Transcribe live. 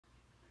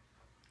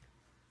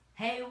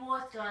Hey,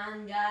 what's going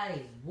on,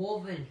 guys?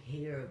 Wolven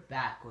here,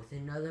 back with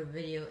another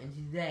video, and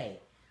today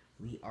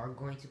we are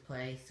going to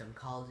play some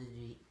Call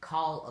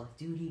of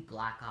Duty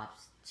Black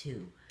Ops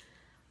 2.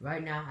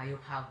 Right now, I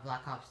don't have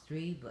Black Ops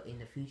 3, but in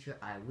the future,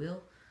 I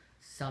will.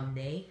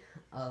 Someday.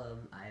 I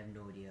have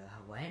no idea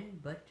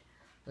when, but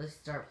let's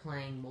start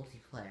playing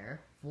multiplayer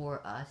for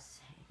us.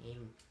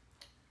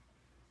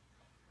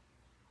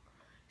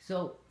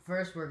 So,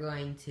 first we're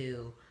going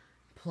to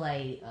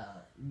play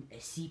a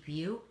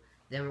CPU.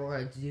 Then we're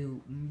going to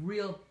do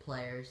real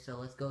players, so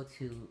let's go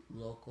to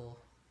local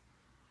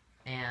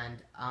and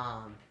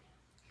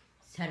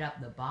set up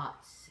the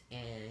bots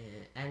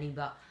and any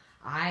bot.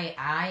 I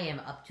am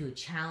up to a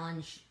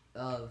challenge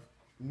of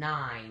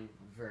 9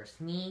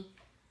 versus me,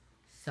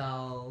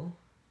 so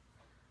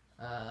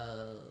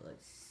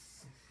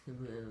let's.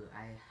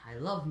 I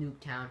love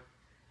Nuketown.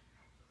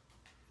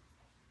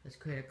 Let's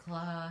create a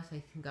class.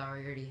 I think I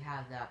already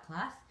have that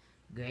class.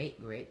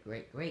 Great.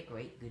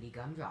 Goody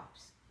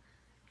gumdrops.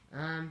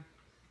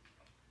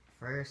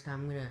 First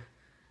I'm gonna,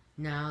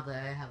 now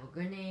that I have a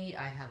grenade,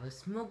 I have a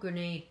smoke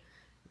grenade.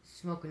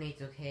 Smoke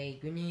grenade's okay.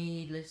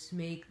 Grenade, let's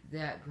make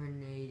that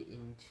grenade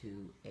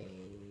into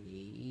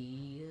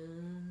a,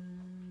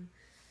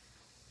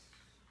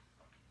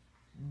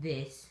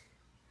 this.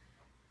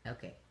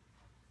 Okay.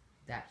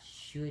 That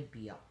should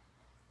be up.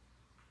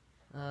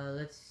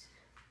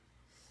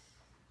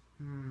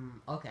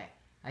 Okay.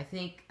 I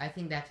think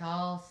that's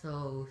all.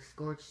 So,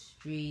 scorch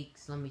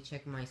streaks, let me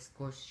check my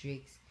scorch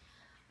streaks.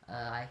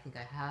 I think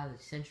I have a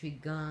sentry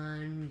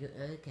gun.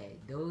 Okay,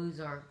 those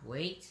are,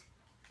 wait.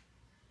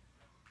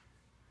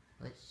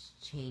 Let's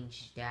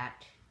change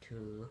that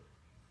to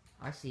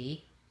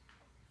RC.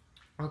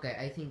 Okay,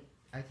 I think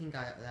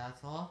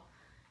that's all.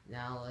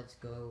 Now let's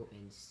go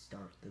and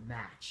start the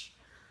match.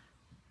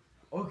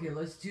 Okay,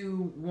 let's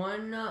do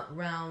one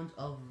round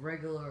of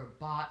regular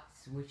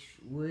bots, which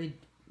would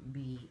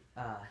be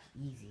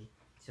easy.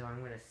 So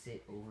I'm gonna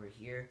sit over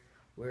here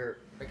where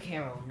the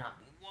camera will not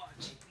be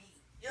watching me.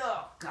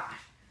 Oh gosh.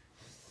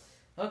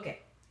 Okay.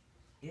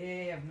 Yeah,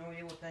 I have no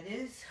idea what that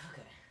is.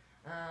 Okay.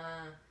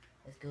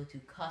 Let's go to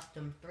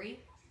custom 3.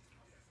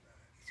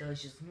 So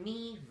it's just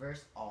me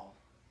versus all.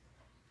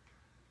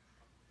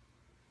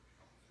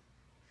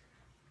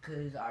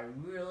 Cause I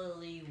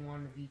really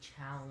want to be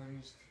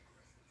challenged.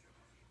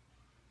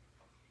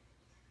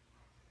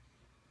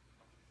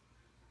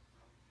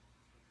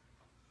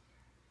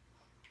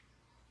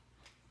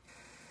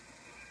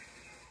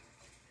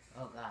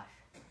 Oh gosh.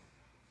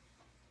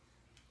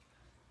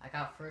 I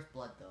got first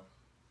blood though.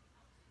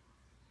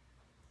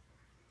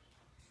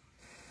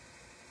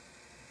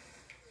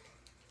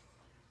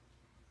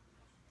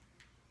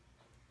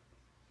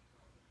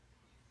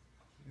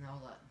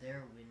 Now that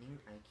they're winning,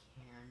 I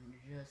can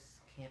just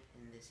camp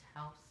in this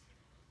house.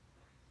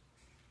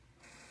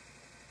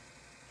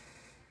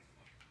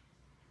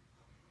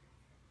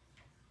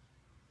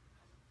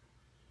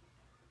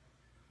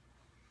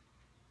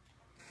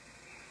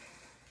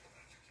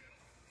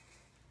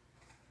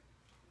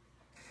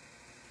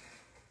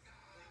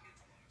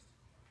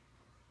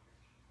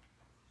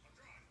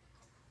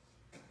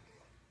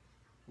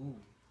 Ooh,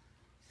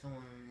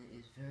 someone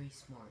is very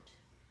smart.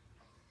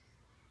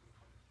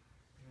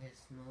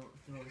 Let's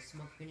throw a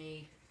smoke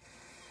grenade.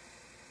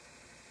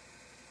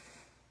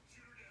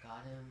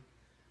 Got him.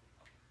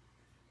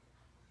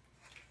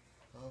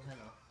 Oh,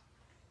 hello.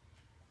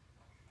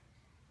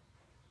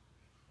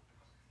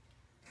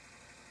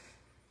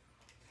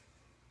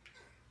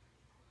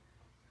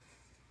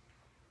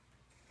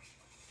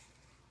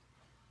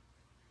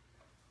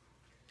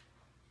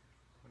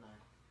 Hold on.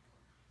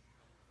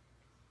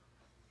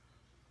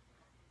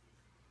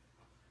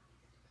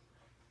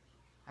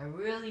 I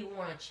really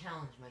want to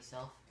challenge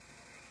myself.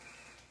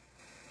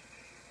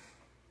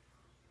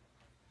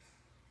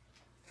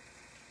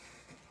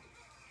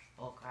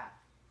 Oh crap.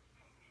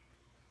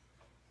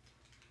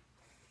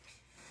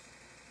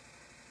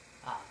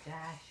 Ah,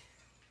 dash.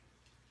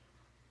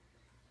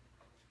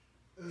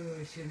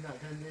 I should have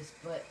not done this,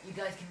 but you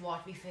guys can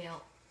watch me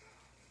fail.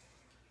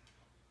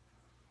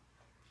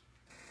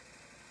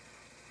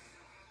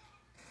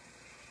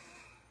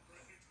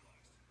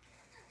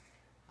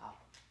 Oh.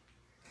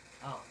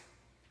 Oh.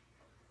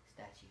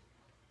 Statue.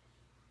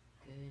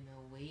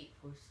 Gonna wait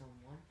for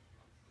someone.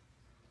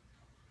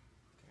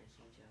 Can I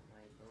change out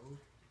my load?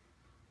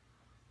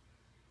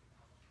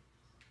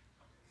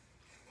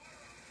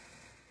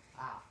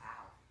 Ow,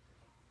 ow.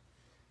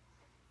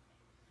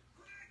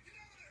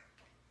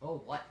 Oh,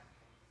 what?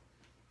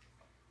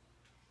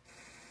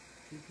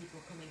 2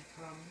 people coming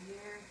from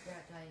here.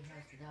 That guy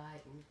has to die.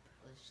 Oop.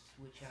 Let's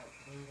switch out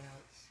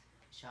loadouts.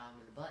 Shot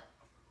him in the butt.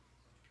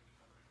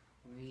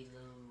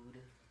 Reload.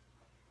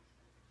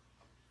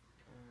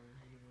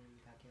 Anyone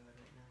back out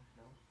right now?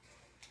 No.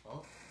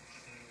 Oh,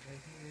 someone's right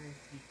here.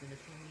 He's gonna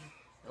kill me.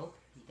 Nope.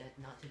 He dead.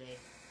 Not today.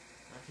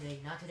 Not today.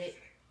 Not today.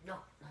 No,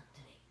 not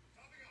today.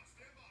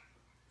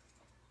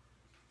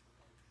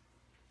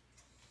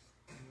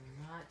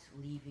 Not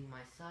leaving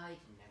my side.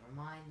 Never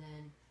mind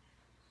then.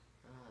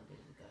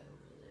 There's a guy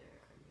over there.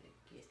 I'm gonna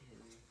get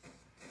him.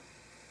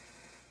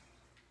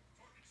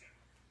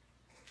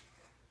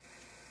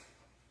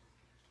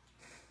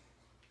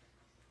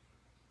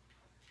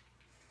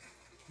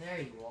 There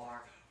you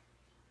are.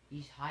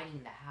 He's hiding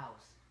in the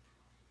house.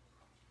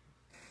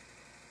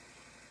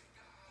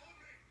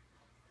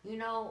 You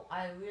know,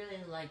 I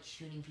really like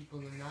shooting people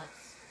in the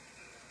nuts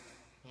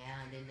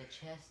and in the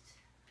chest.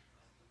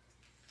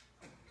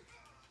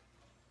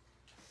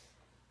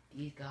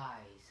 These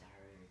guys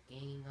are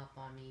ganging up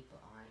on me,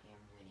 but I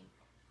am winning.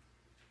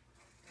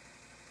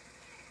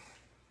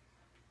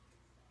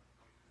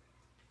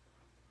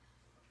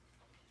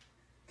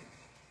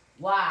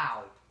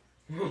 Wow!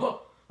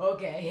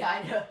 Okay,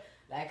 I know.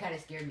 That kind of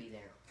scared me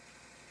there.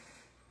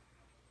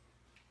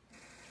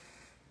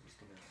 I'm just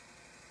gonna...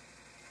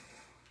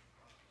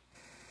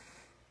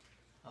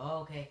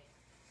 Oh, okay.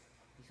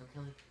 Please don't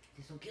kill me.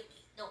 Please don't kill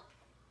me. No!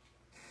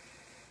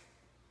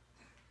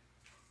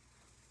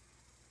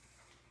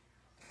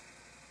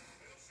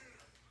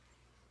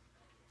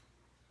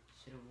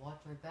 Should have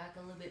watched my back a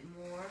little bit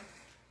more.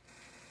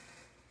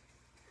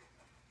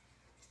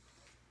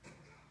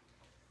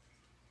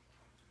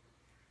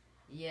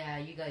 Yeah,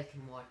 you guys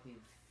can watch me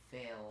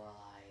fail while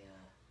I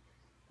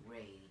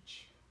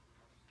rage.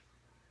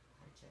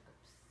 Let's check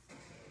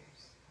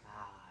upstairs.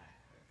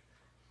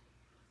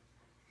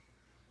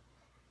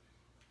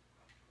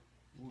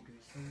 Ooh,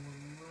 there's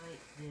someone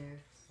right there.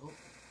 Oh,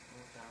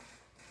 almost down.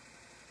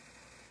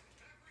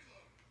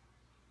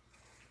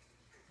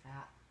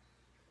 Ah.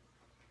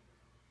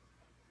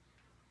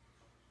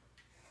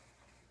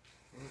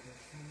 Oh,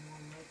 there's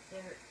someone right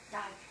there.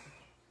 Die!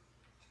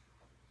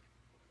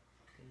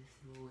 Okay, this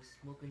little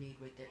smoke grenade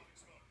right there.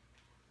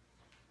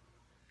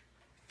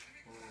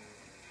 Oh.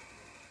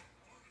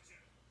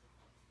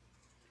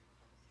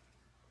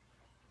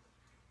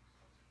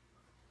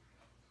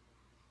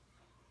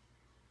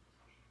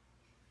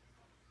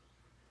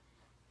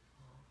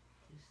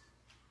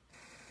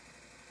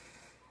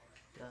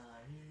 Just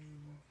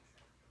dying.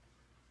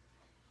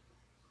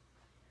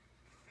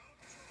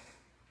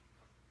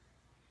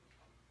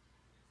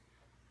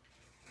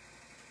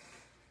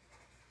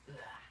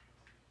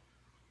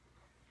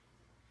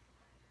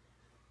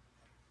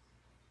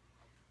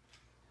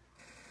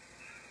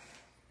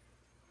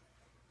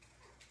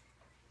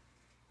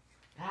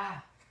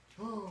 Ah!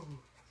 Ooh!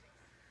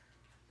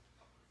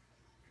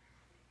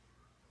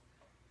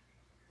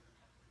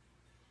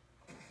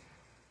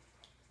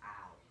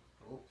 Ow!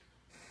 Oh!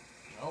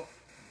 Nope!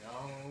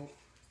 No!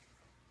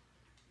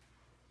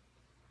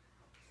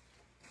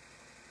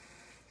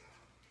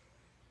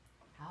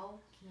 How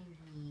can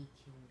he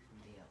kill me from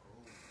there?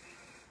 Oh!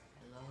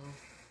 Hello?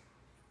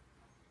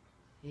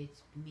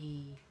 It's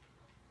me.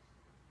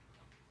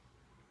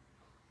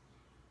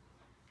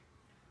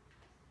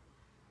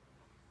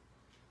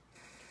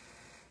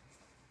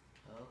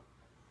 Oh!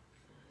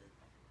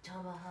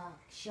 Tomahawk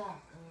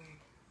shot.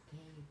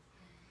 Okay.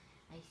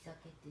 I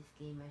suck at this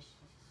game. I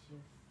should.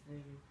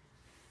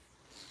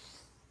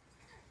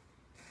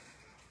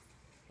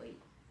 Wait,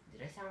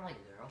 did I sound like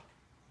a girl?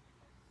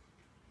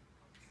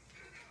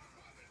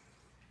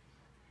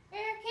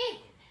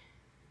 Hurricane!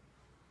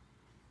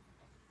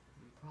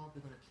 I'm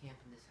probably gonna camp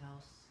in this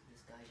house.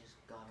 This guy just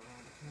got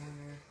around the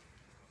corner.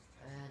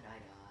 And I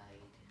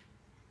died.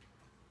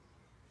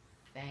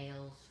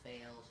 Fails,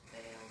 fails,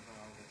 fails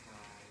all the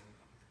time.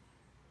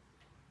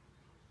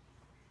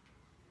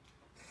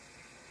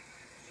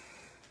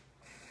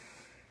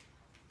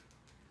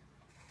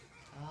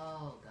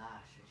 Oh gosh.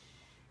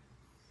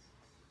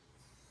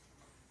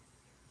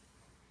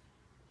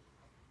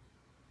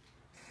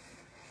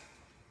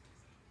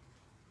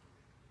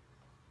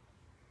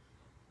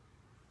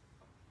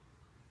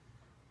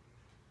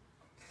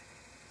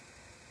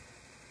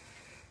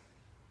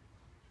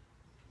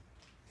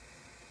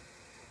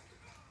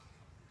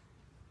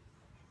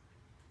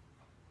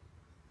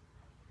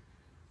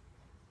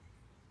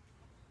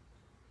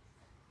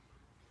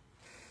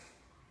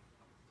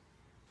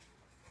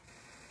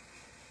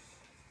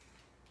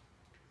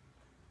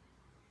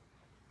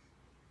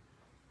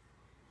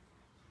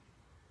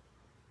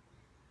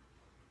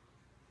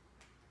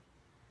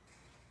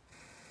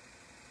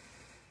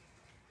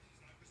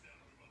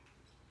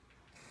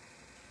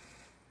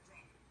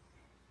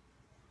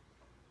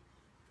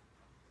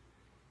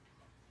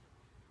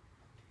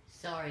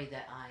 Sorry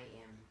that I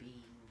am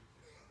being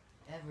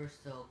ever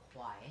so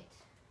quiet.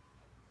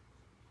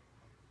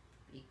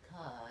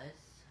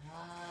 Because,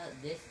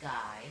 this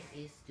guy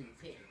is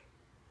stupid.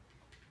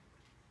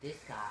 This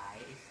guy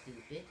is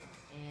stupid.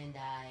 And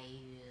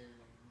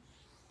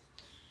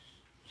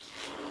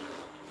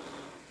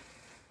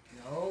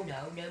No,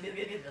 no, no, no, no,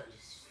 no, no.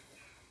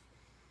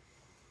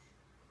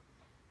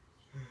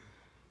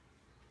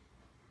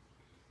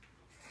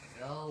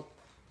 Nope.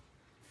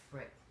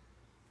 Frick.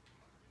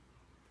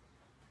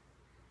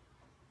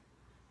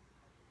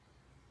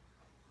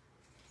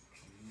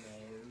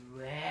 No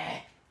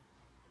way.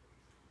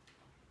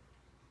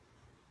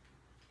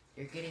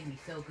 You're getting me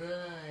so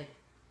good.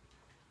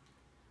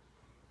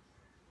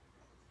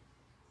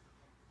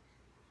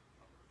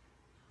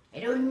 I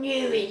don't know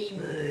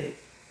anymore.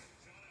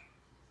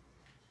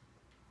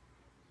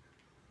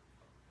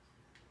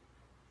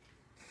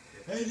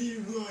 I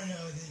didn't want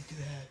all this to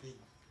happen.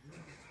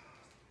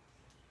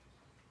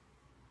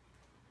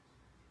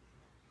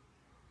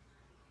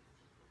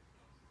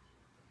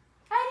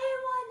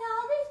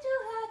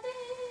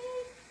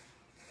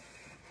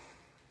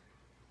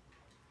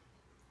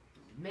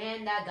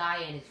 And that guy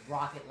and his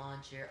rocket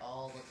launcher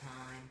all the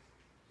time.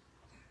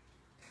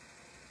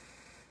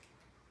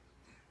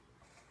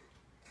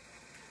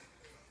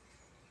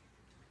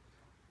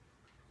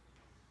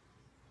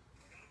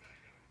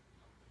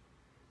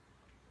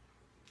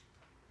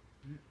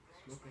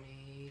 Smoke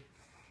grenade.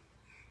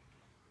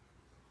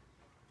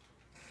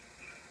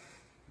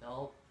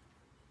 Nope.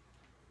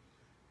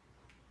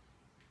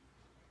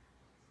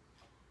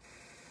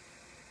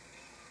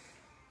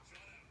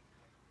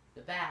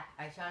 The back.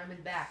 I shot him in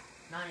the back,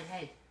 not in the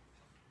head.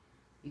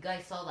 You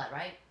guys saw that,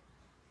 right?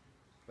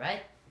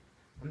 Right?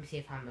 Let me see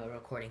if I'm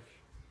recording.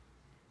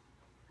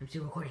 I'm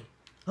still recording.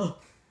 Oh!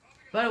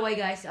 By the way,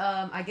 guys,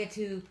 I get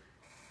to...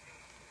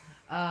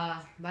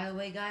 by the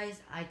way, guys,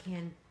 I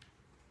can...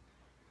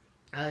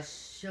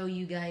 show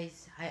you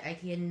guys... I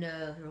can,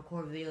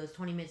 record videos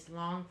 20 minutes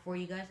long for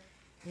you guys.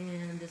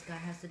 And this guy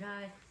has to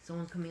die.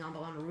 Someone's coming up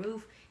on the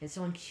roof. And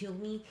someone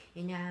killed me.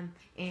 And,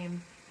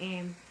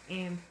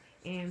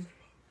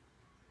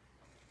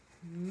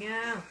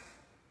 no!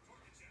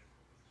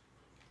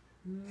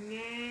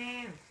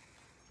 No!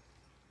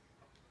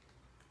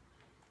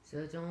 So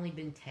it's only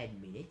been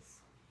 10 minutes.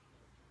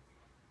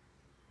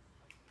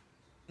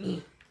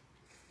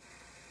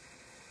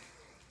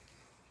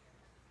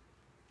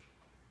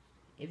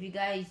 If you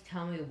guys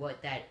tell me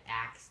what that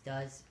axe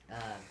does,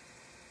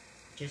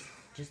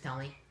 just tell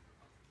me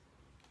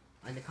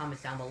in the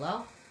comments down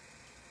below.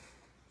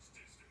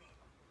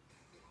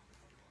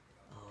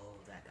 Oh,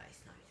 that guy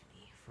sniped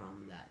me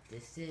from that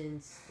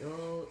distance.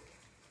 So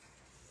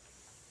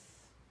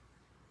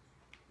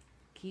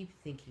keep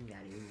thinking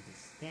that it was a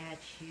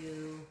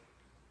statue.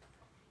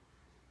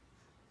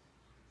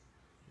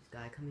 This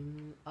guy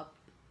coming up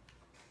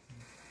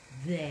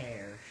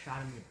there, shot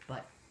him in the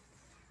butt.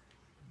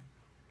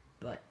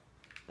 But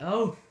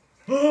oh,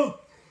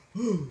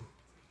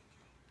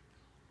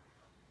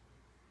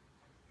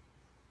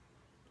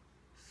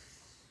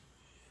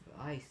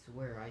 I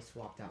swear I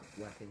swapped out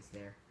weapons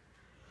there.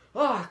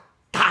 Oh,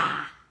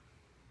 ah!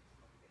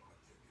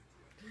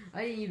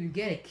 I didn't even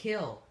get a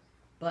kill,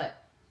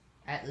 but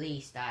at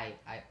least I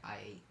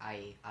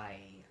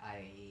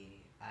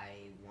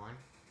won.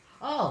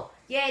 Oh,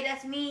 yay,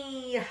 that's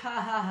me! Ha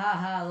ha ha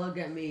ha! Look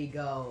at me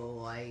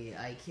go!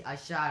 I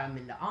shot him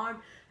in the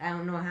arm. I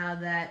don't know how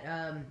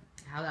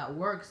that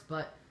works,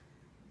 but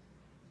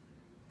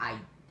I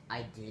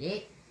did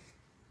it.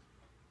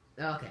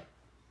 Okay,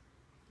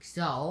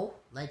 so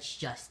let's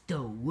just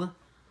do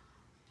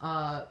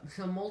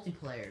some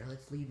multiplayer.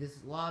 Let's leave this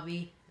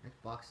lobby,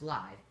 Xbox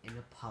Live, in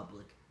a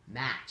public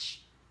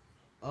match.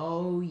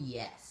 Oh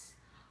yes.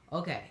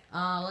 Okay,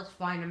 let's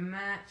find a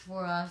match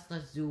for us.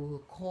 Let's do a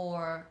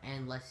core,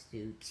 and let's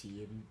do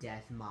team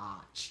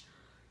deathmatch.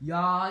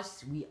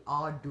 Yes, we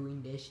are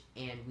doing this,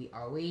 and we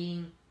are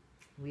waiting.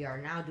 We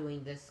are now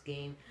doing this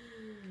game.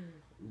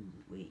 Ooh,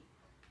 wait.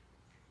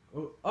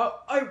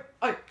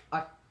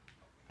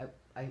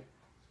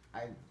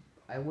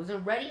 I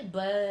wasn't ready,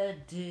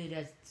 but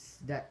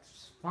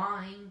that's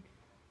fine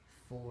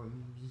for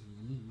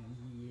me.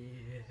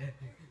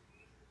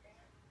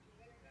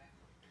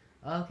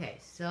 Okay,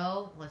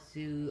 so let's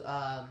do.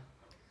 I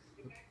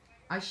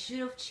should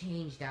have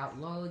changed out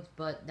loads,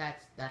 but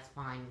that's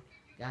fine,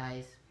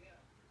 guys.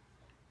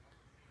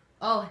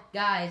 Oh,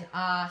 guys,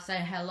 say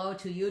hello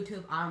to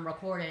YouTube. I'm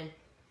recording.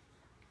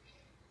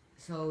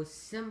 So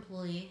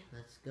simply,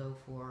 let's go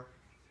for.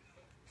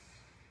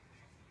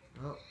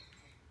 Oh.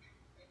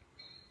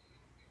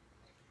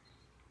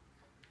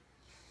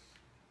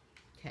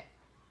 Okay.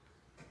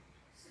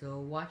 So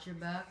watch your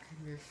back.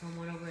 There's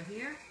someone over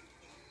here.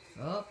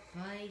 Oh,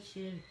 I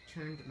should have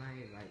turned to my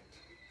right.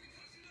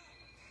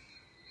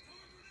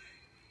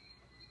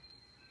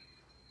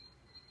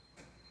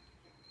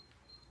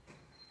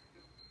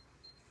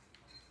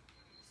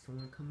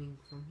 Someone coming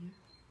from here?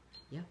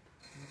 Yep,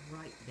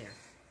 right there.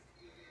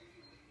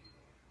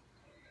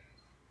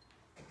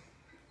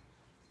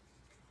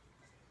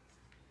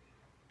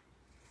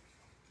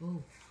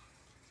 Oh.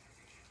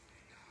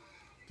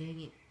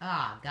 Dang it.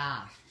 Ah,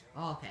 gosh.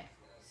 Okay,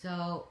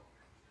 so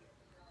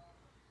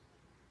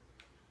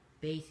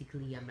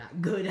basically, I'm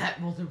not good at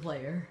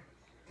multiplayer,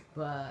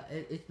 but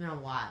it's been a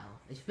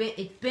while. It's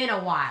been a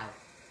while.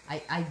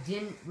 I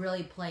didn't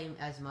really play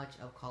as much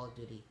of Call of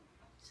Duty,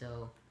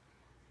 so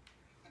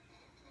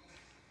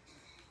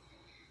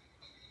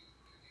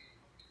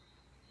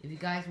if you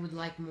guys would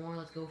like more,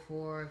 let's go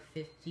for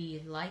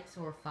 50 likes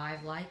or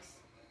 5 likes,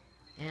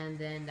 and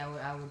then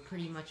I would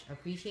pretty much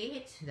appreciate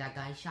it. That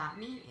guy shot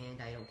me,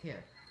 and I don't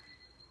care.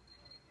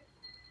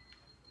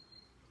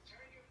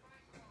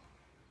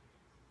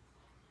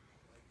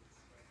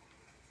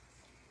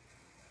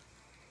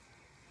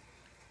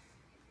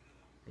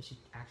 I should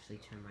actually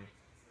turn my...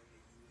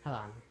 Hold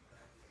on.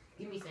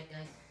 Give me a sec,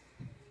 guys.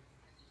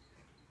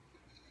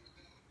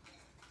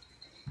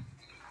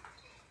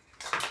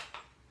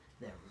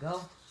 There we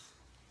go.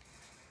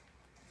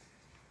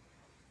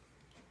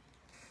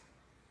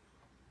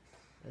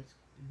 Let's...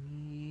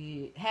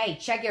 Hey,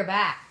 check your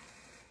back!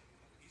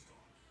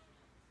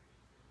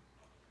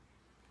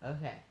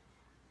 Okay.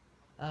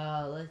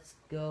 Let's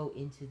go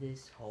into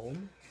this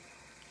home.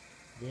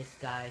 This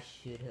guy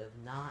should have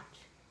not.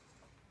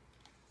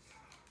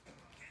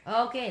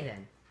 Okay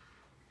then.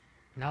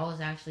 That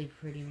was actually a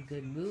pretty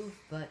good move,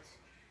 but...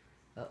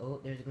 Uh-oh,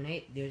 there's a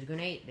grenade, there's a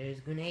grenade, there's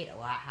a grenade.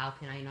 Wow, how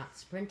can I not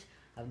sprint?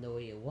 I have no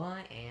idea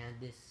why, and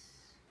this...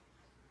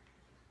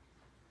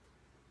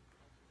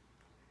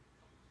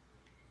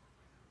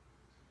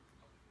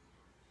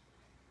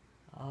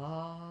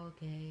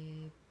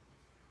 Okay.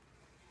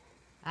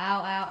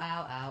 Ow, ow,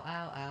 ow, ow,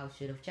 ow, ow.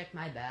 Should have checked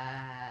my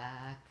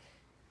back.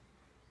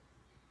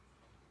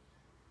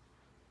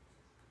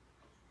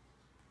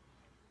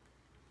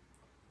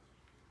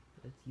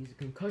 Let's use a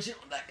concussion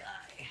on that guy.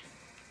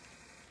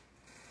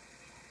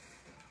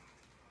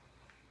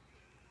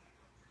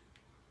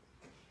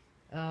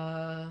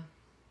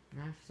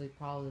 Actually,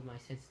 probably my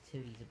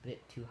sensitivity is a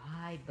bit too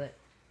high, but...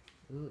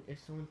 Ooh,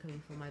 there's someone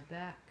coming from my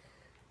back.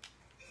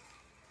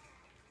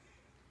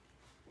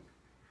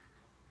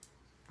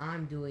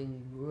 I'm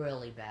doing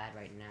really bad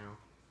right now.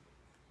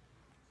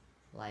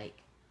 Like...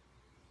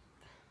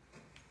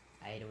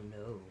 I don't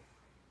know.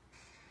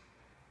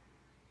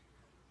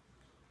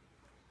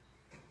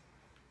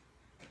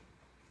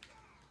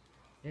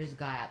 There's a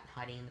guy out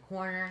hiding in the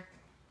corner.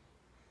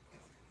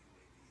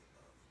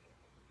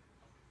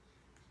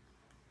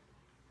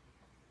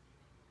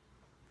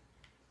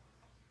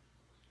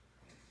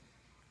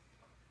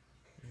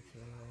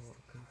 Throw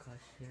a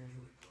concussion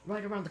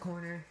right around the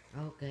corner.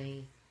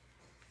 Okay.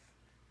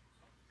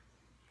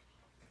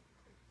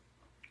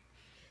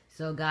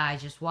 So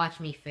guys, just watch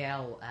me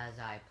fail as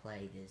I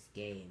play this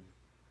game.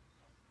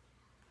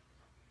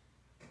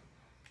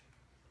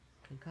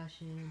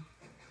 Concussion.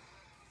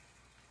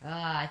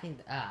 I think,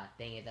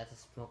 dang it, that's a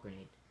smoke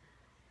grenade.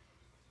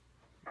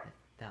 I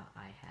thought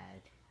I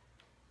had.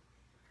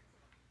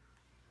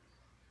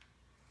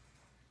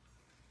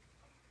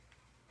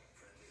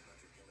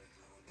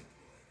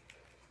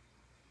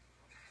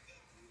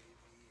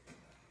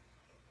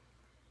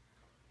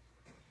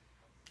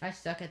 I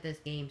suck at this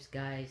game,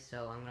 guys,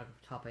 so I'm gonna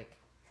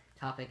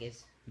topic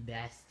is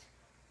best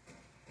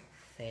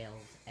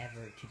fails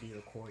ever to be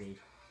recorded.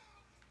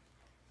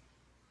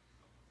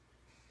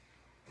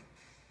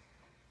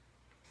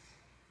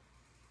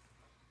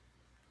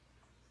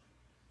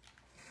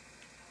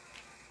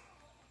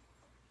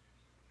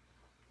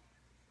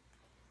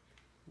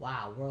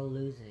 Wow, we're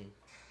losing.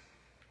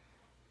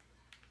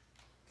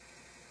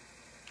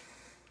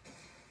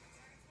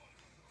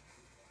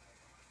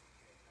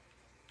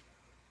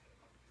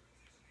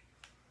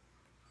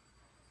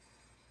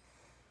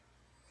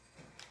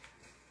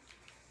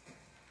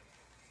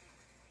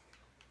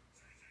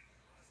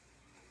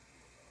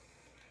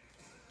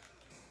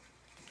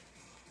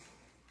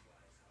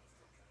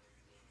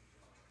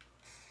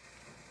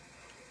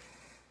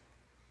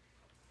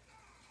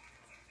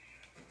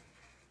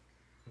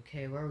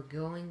 Okay, we're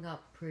going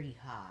up pretty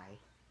high.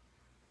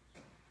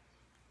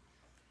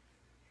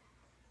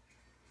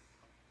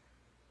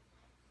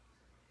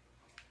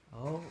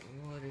 Oh,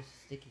 what is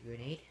a sticky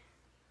grenade?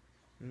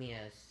 Me,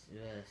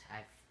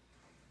 I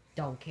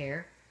don't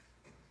care.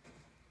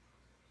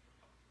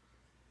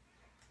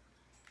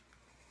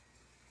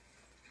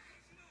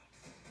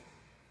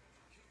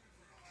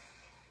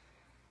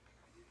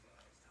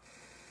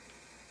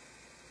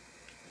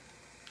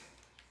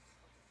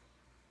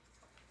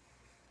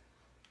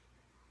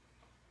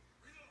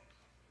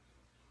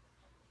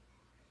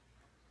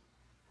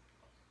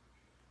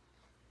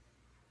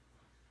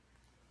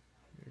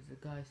 There's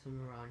a guy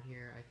somewhere around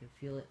here. I can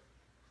feel it.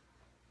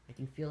 I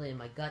can feel it in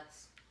my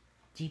guts.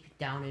 Deep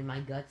down in my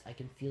guts, I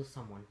can feel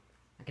someone.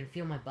 I can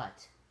feel my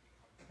butt.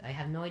 I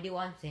have no idea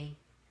what I'm saying,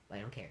 but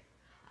I don't care.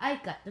 I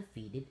got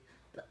defeated,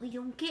 but we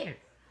don't care.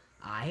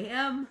 I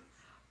am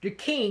the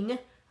king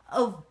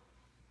of...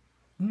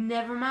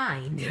 Never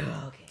mind.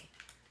 Okay.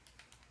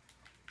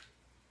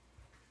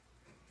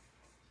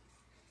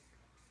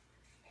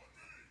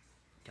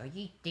 Do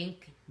you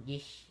think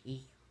this is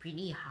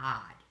pretty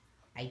hard?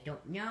 I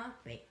don't know,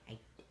 but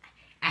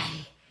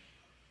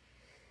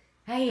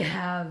I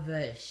have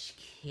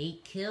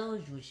 8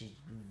 kills, which is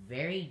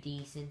very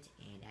decent,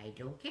 and I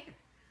don't care.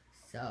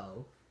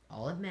 So,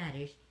 all that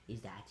matters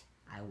is that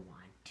I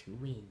want to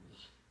win.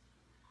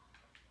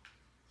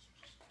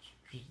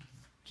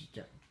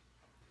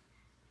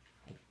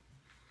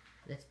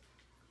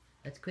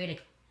 Let's create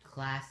a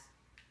class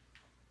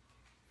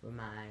for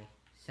my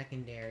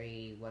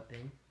secondary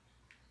weapon.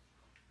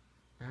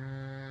 Well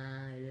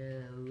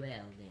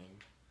then.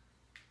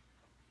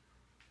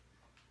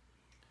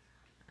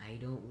 I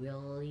don't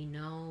really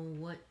know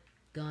what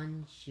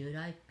gun should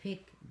I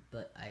pick,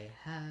 but I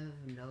have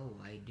no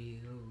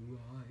idea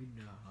right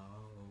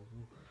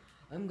now.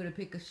 I'm gonna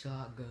pick a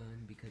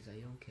shotgun because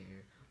I don't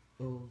care.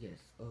 Oh yes,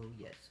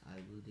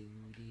 I will do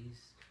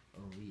this.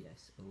 Oh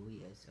yes,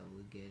 I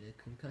will get a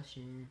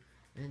concussion,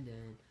 and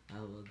then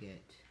I will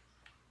get...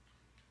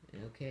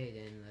 Okay,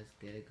 then let's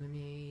get a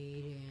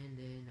grenade, and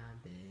then I'm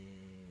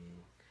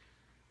back.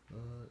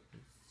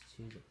 Let's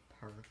choose a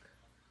perk.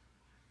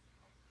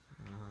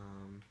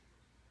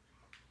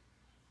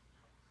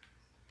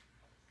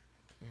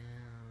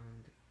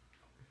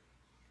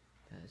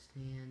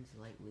 seconds,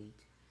 lightweight.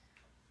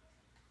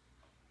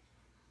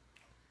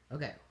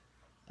 Okay.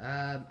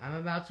 I'm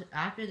about to,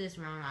 after this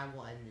round, I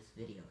will end this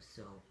video,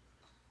 so,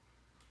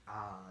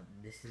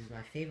 this is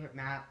my favorite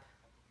map.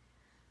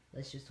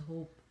 Let's just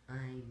hope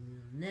I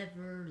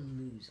never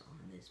lose on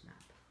this map.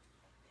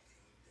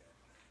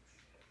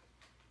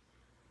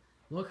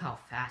 Look how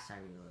fast I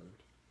reload.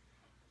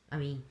 I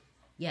mean,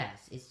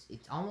 yes,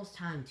 it's almost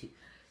time to,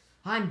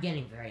 I'm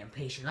getting very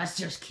impatient, let's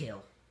just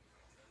kill.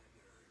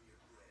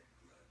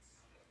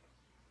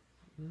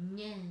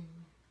 Yeah.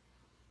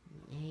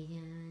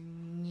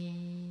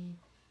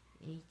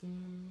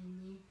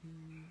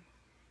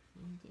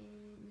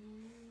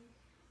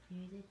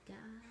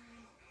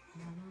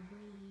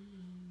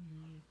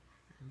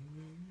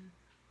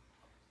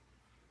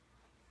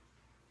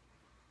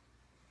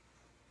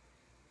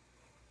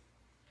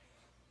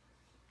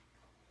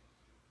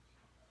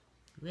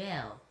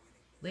 Well,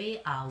 we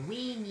are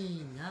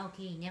winning.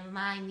 Okay, never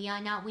mind, we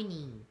are not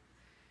winning.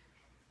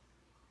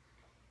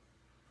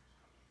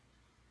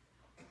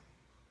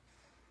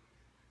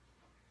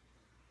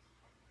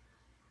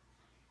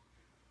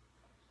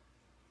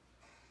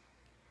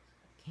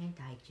 Can't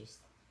I just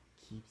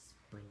keep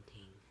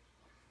sprinting?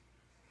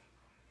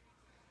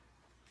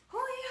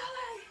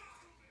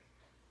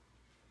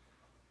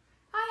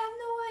 I have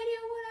no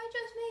idea when I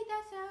just made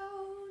that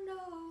sound.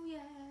 Oh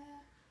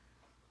yeah.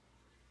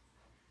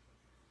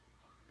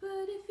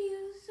 But it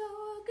feels so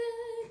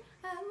good.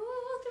 I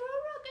will throw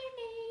a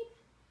grenade.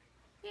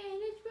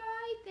 And it's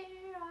right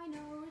there. I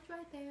know it's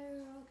right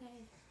there. Okay.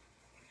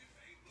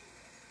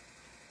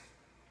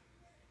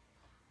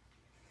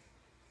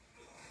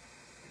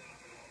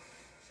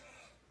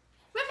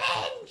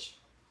 Revenge!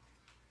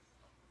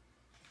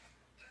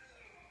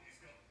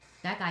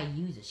 That guy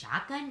used a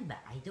shotgun, but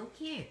I don't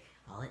care.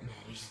 All it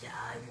matters is that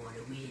I want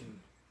to win.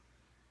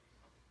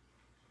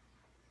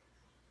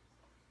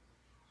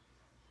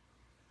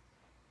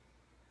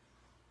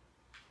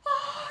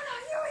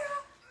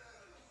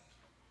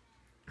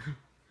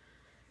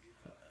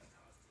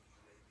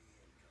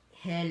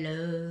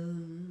 Hello,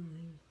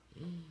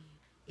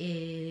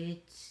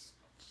 it's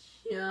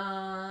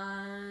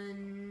John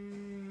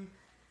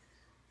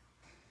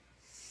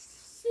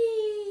Cena.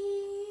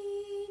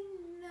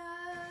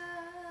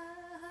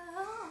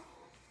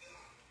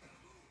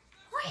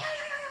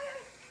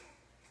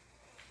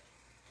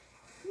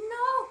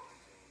 No,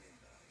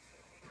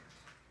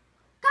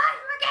 guys,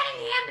 we're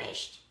getting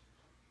ambushed.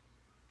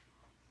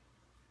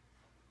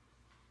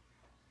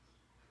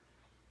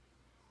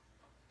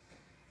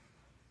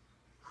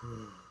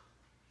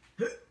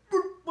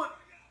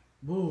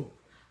 Whoa,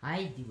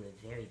 I do a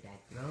very bad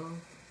throw.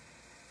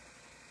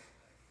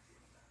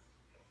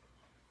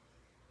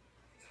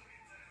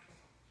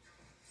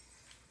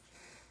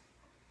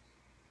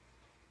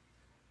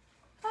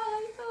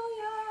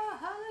 Hallelujah,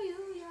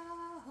 hallelujah,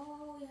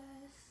 oh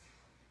yes.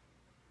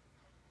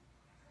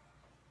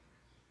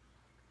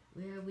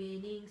 We're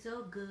winning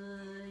so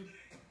good.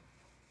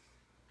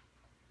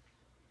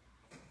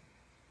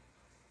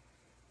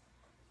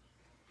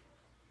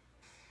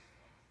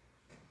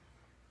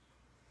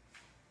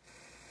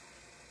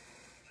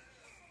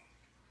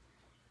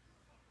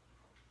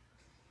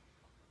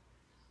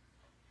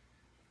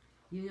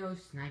 You know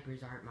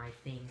snipers aren't my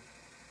thing.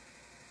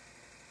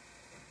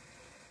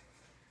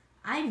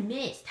 I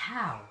missed.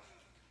 How?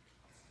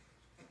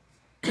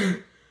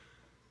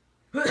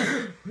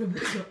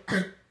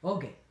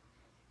 Okay.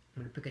 I'm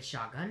gonna pick a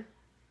shotgun.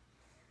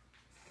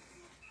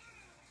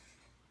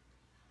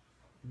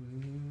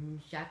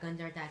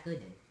 Shotguns aren't that good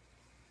then.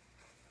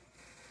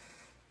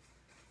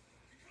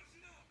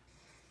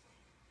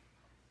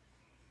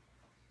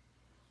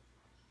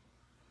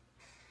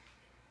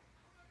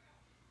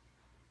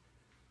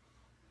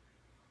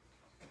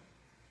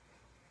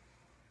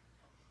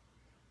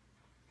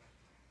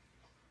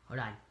 Hold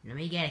on, let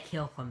me get a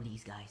kill from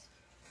these guys.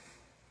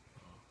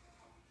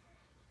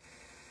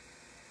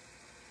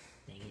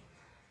 Dang it.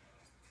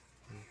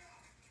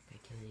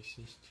 Gotta kill this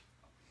assist.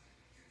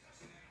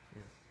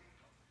 No.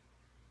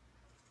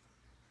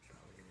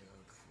 Probably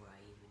reload before I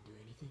even do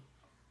anything.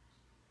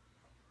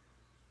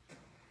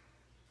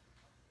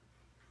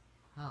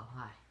 Oh,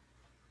 hi.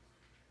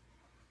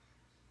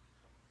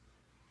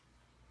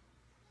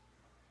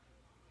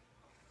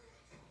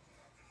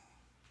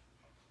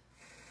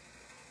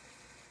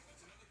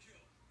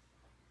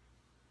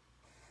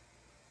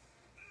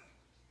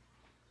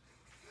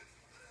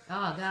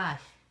 Oh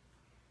gosh.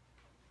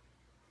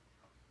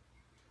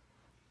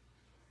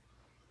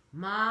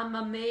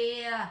 Mamma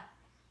mia!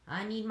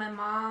 I need my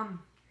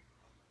mom.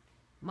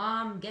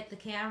 Mom, get the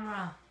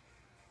camera.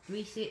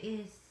 These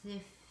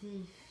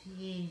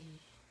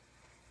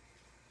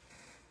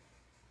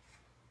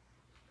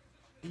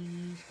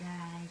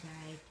guys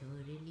are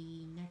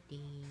totally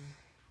nothing.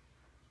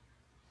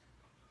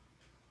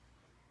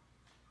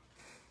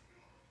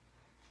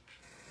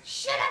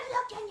 Should have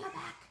looked on your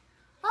back.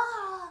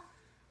 Oh,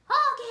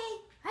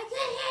 okay. I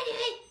couldn't handle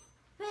it,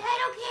 but I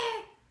don't care.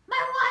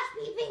 My watch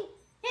beeping,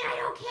 and I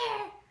don't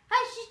care. I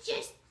should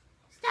just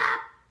stop.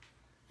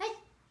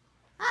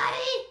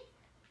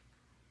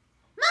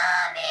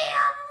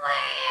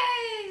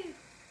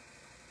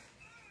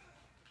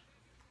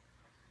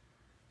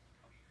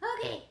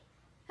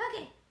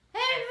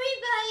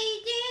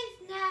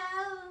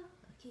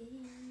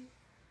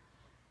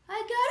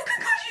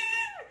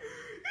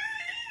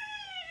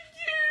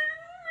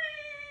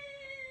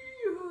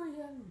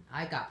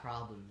 got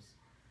problems.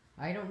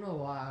 I don't know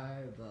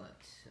why,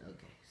 but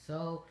okay.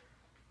 So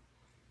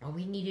what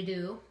we need to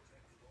do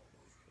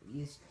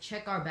is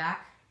check our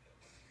back,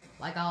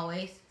 like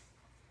always.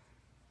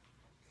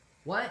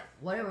 What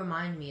it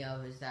reminds me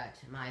of is that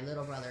my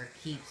little brother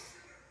keeps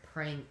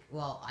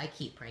I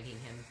keep pranking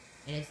him,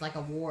 and it's like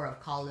a war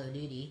of Call of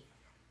Duty.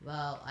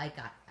 Well, I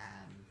got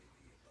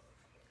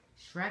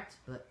Shrek'd,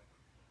 but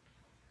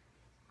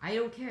I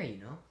don't care, you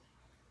know.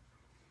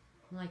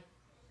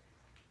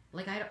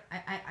 Like I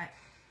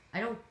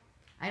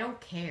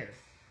don't care.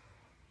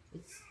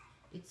 It's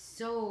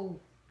so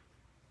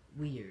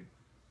weird.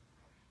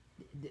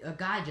 A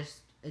guy just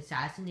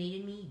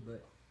assassinated me,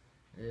 but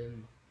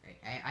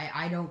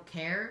I don't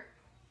care,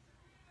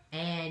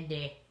 and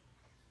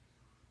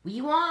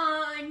we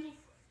won.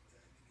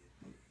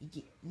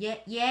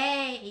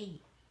 Yay!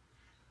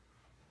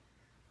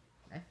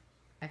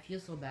 I feel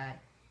so bad.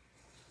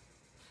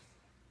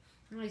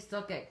 I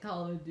suck at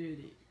Call of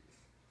Duty.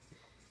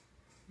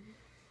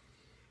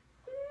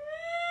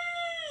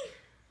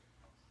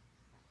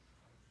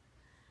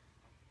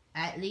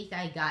 At least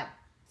I got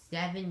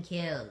 7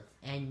 kills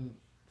and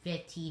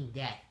 15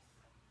 deaths.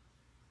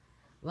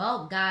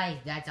 Well, guys,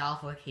 that's all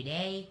for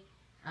today.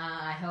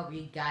 I hope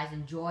you guys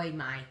enjoyed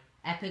my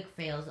epic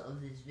fails of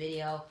this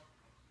video.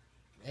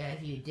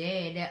 If you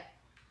did,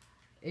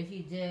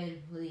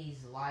 please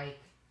like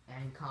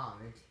and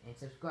comment and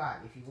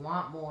subscribe. If you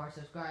want more,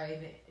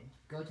 subscribe.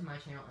 Go to my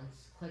channel and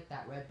click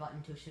that red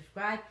button to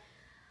subscribe.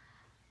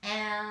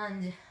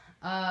 And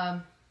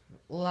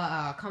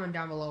comment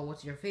down below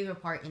what's your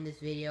favorite part in this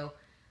video.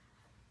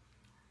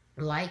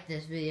 Like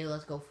this video.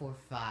 Let's go for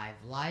 5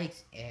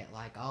 likes. And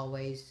like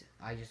always,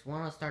 I just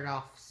want to start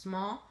off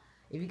small.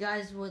 If you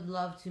guys would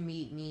love to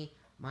meet me,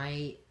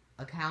 my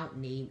account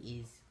name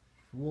is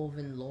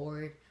Woven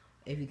Lord.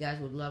 If you guys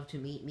would love to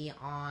meet me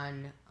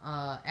on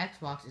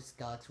Xbox, it's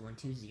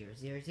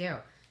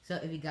Skeleton12000. So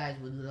if you guys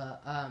would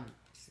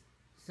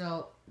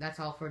so that's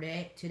all for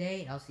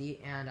today. I'll see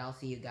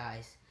you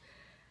guys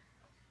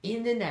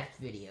in the next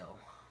video.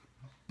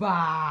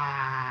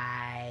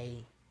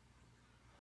 Bye.